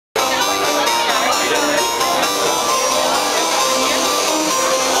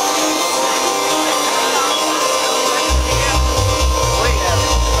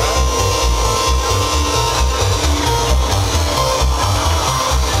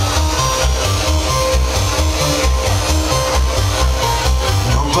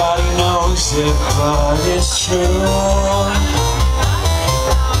it, but it's true.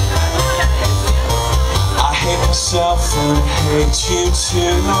 I hate myself and hate you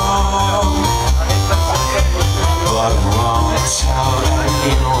too. But I won't tell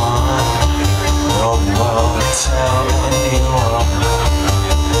anyone. No, I won't tell anyone.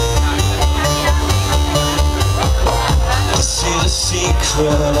 This is a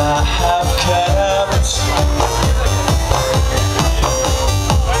secret I have kept.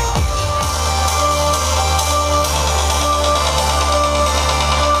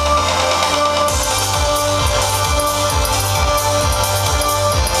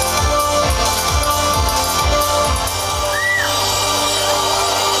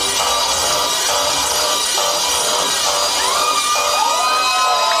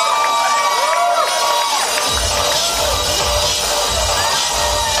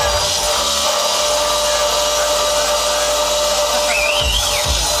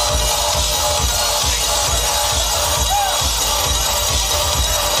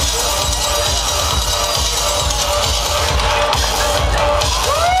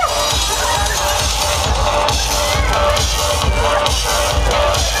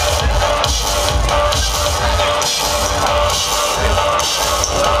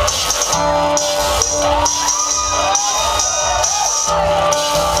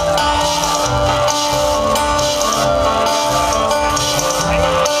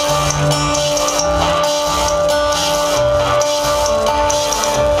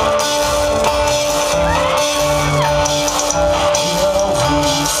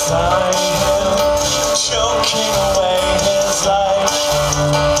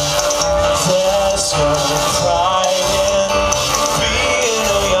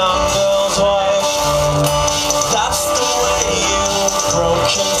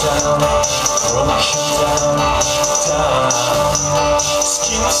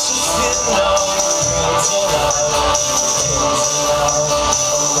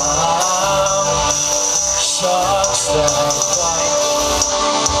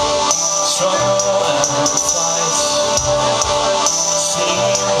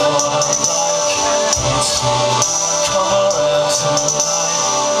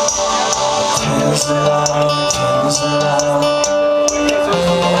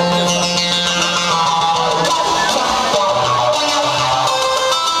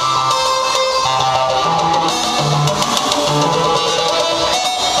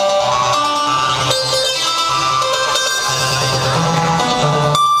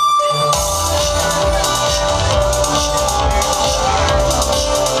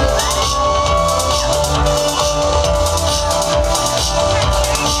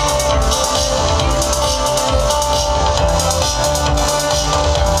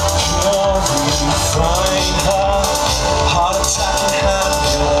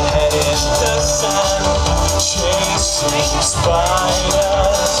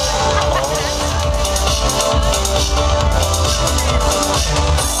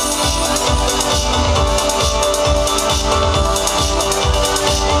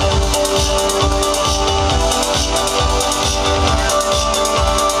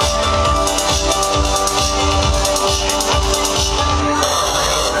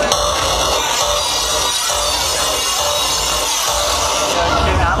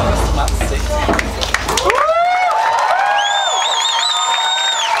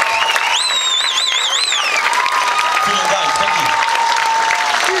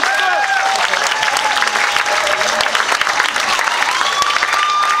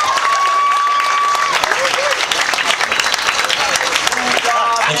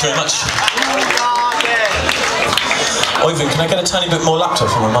 Thank you very much. Oivind, can I get a tiny bit more laughter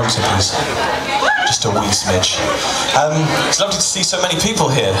from my monitor, please? Just a wee smidge. It's lovely to see so many people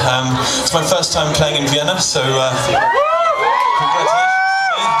here. It's my first time playing in Vienna, so congratulations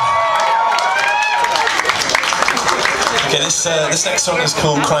to me. Okay, this next song is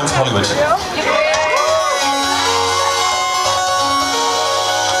called Crime for Hollywood.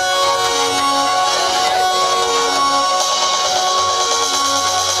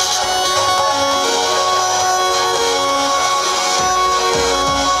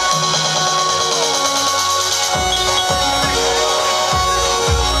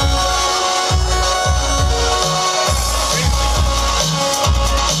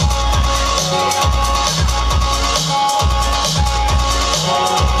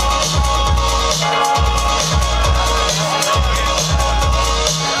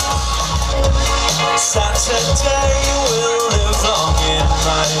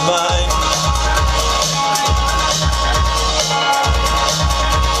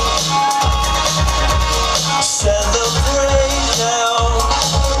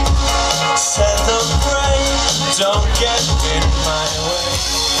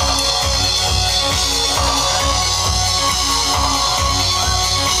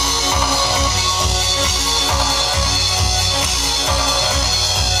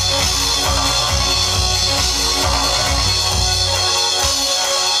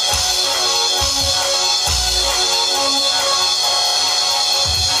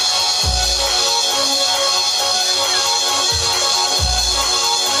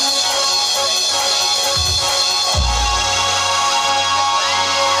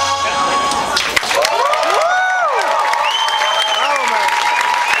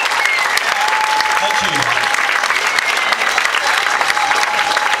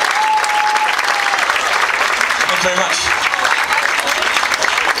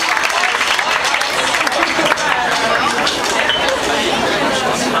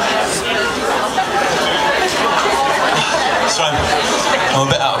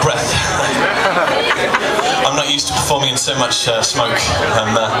 so much smoke.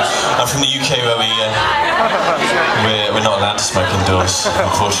 I'm from the UK where we're not allowed to smoke indoors,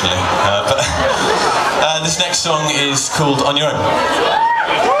 unfortunately. But this next song is called On Your Own.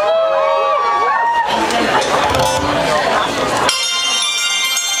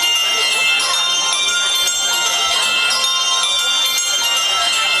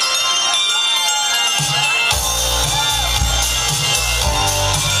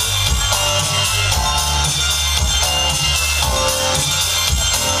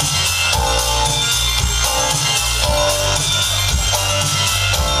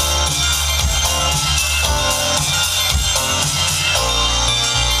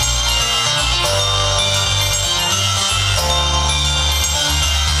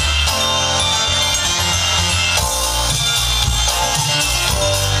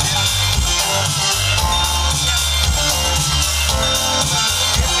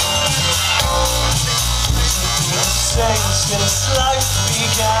 Since life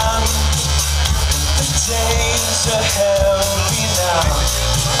began, the days are heavy now.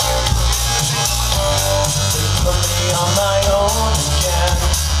 They put me on my own again.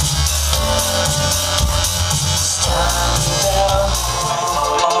 Stand down.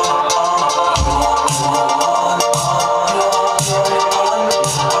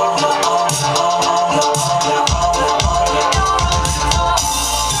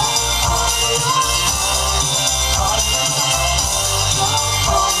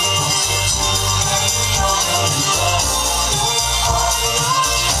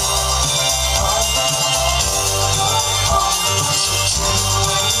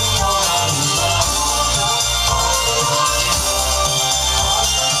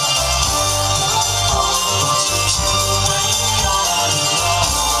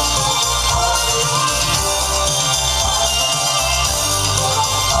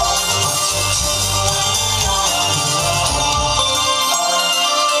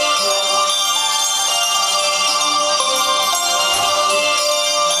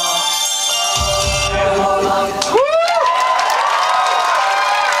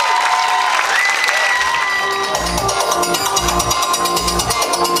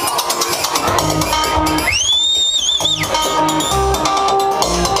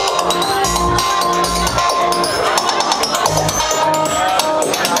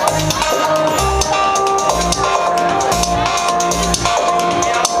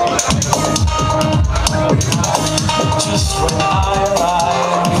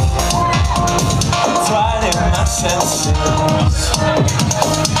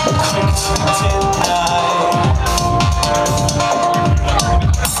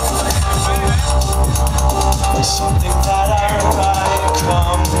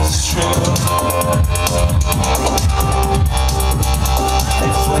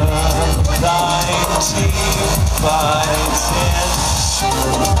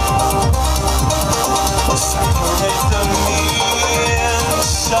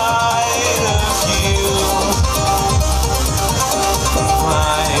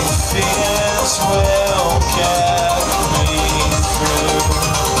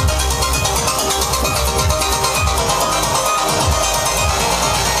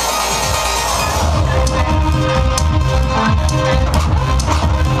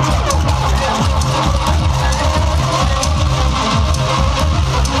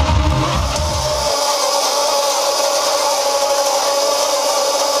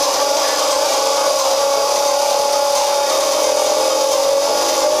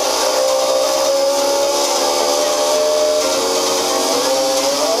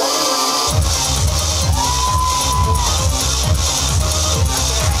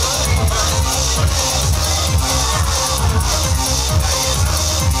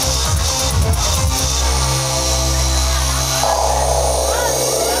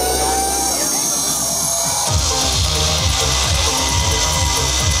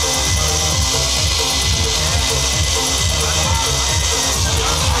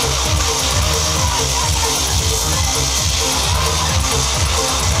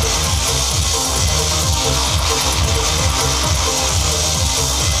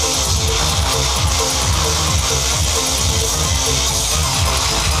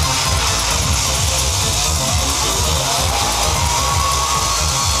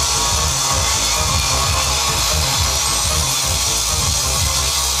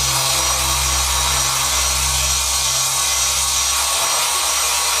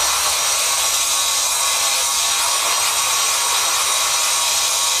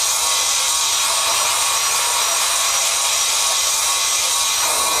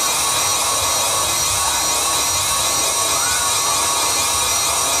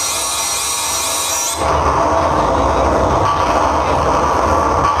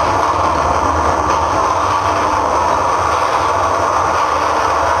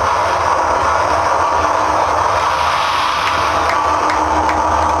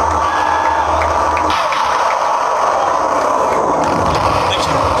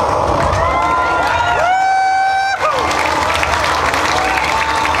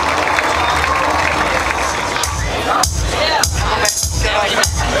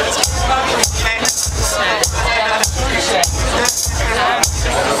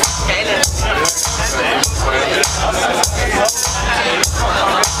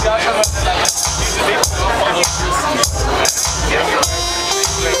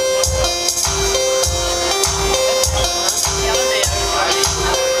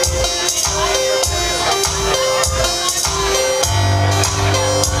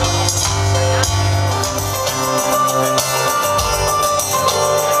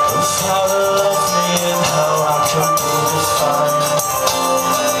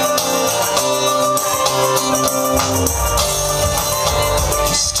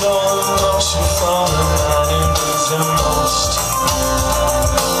 stole emotion from the man who needs the most.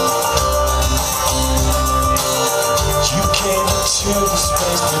 You gave it to the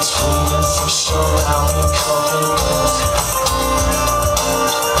space between us, you showed how we complement.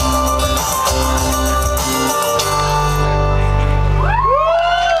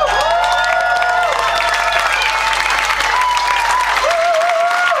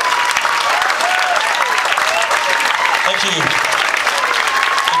 Thank you.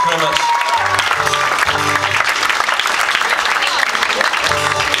 Thank you very much.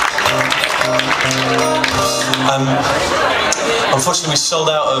 Unfortunately, we sold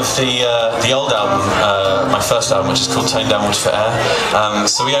out of the old album, my first album, which is called Toned Downwards for Air.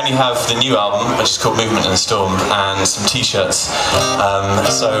 So we only have the new album, which is called Movement in the Storm, and some T-shirts.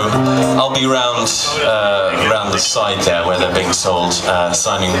 So I'll be round the side there where they're being sold,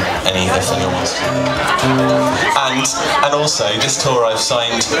 signing if anyone wants to. And also this tour I've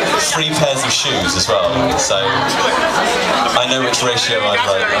signed 3 pairs of shoes as well. So I know which ratio I'd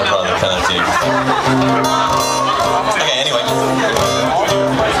rather kind of do. Okay, anyway.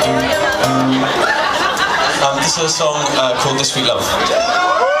 This is a song called This Week Love.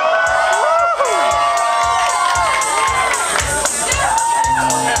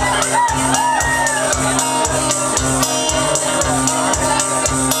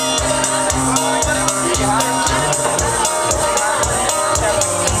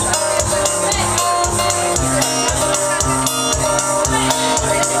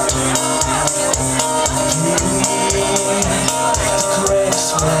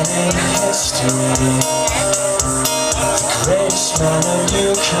 The greatest man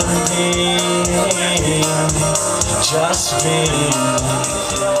you can be, just be.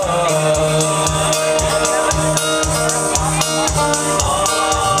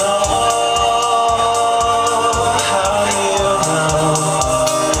 How you know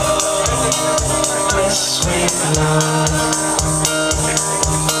this sweet love.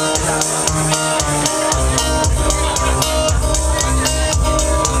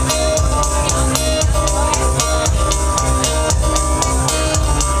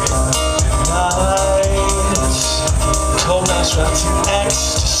 Wrapped in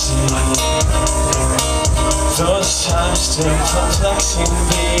ecstasy, those times still perplexing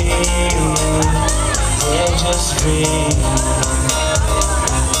me, they'll just be.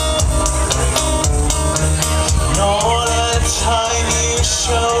 No other time you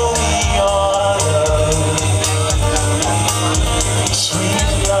show me your love, sweet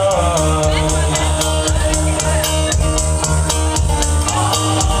love.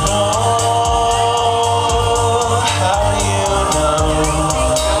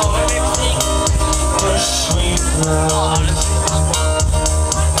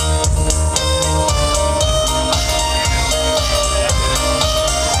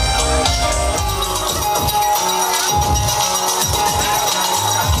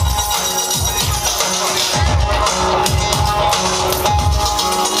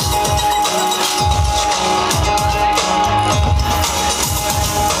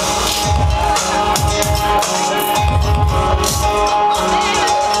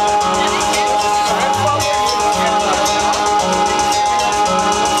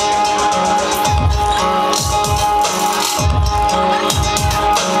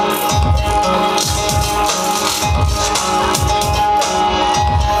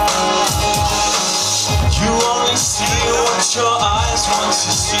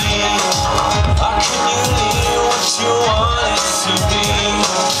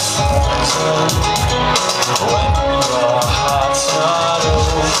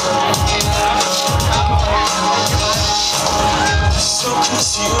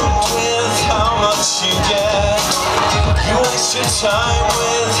 Your time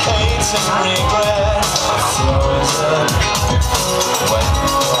with hate and regret, frozen when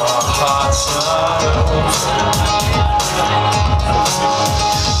your heart's not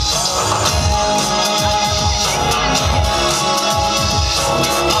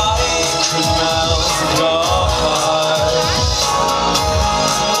I could melt your heart.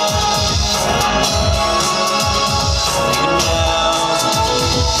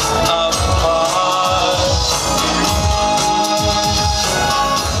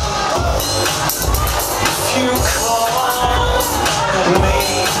 You call me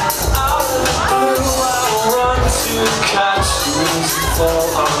out of the blue, I'll run to catch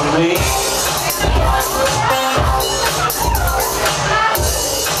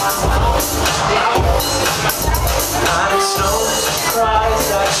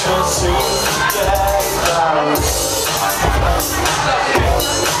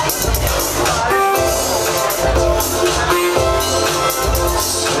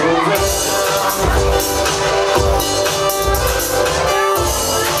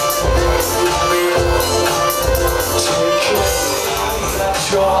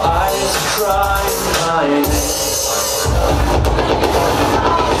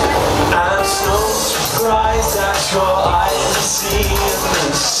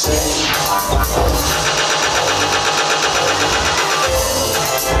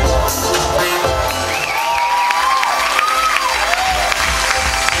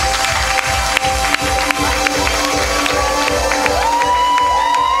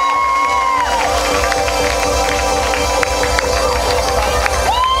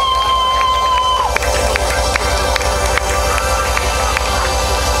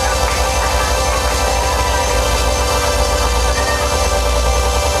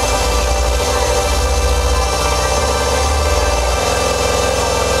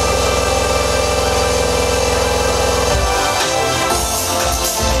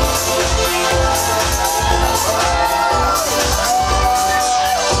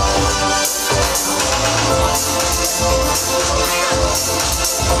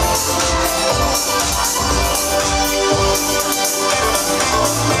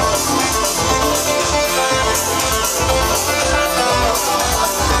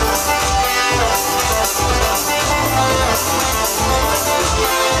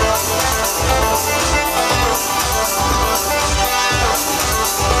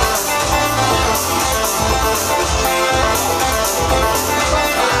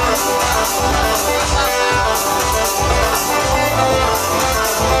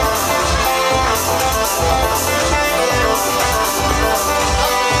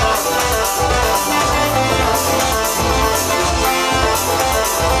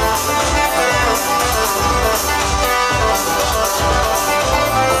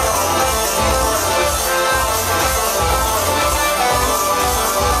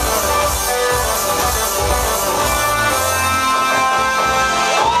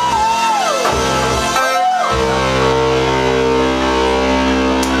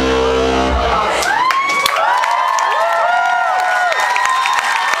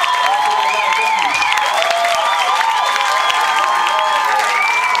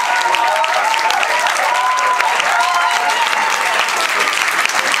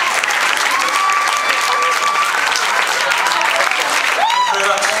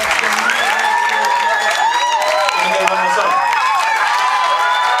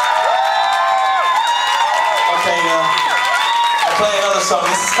song.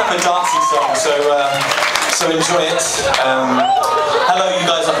 This is kind of a dancing song, so enjoy it. Hello, you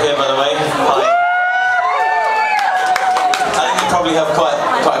guys up here, by the way. Hi. I think you probably have quite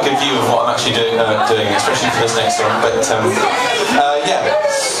a good view of what I'm actually doing, especially for this next song. But yeah.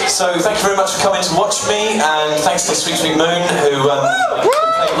 So thank you very much for coming to watch me, and thanks to Sweet Sweet Moon, who we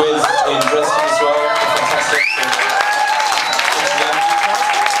played with in Dresden as well. Fantastic.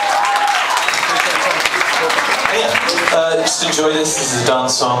 Yeah, just enjoy this. This is a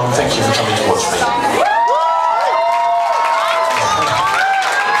dance song. Thank you for coming to watch me.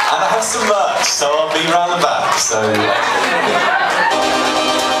 And I have some merch, so I'll be around the back. So.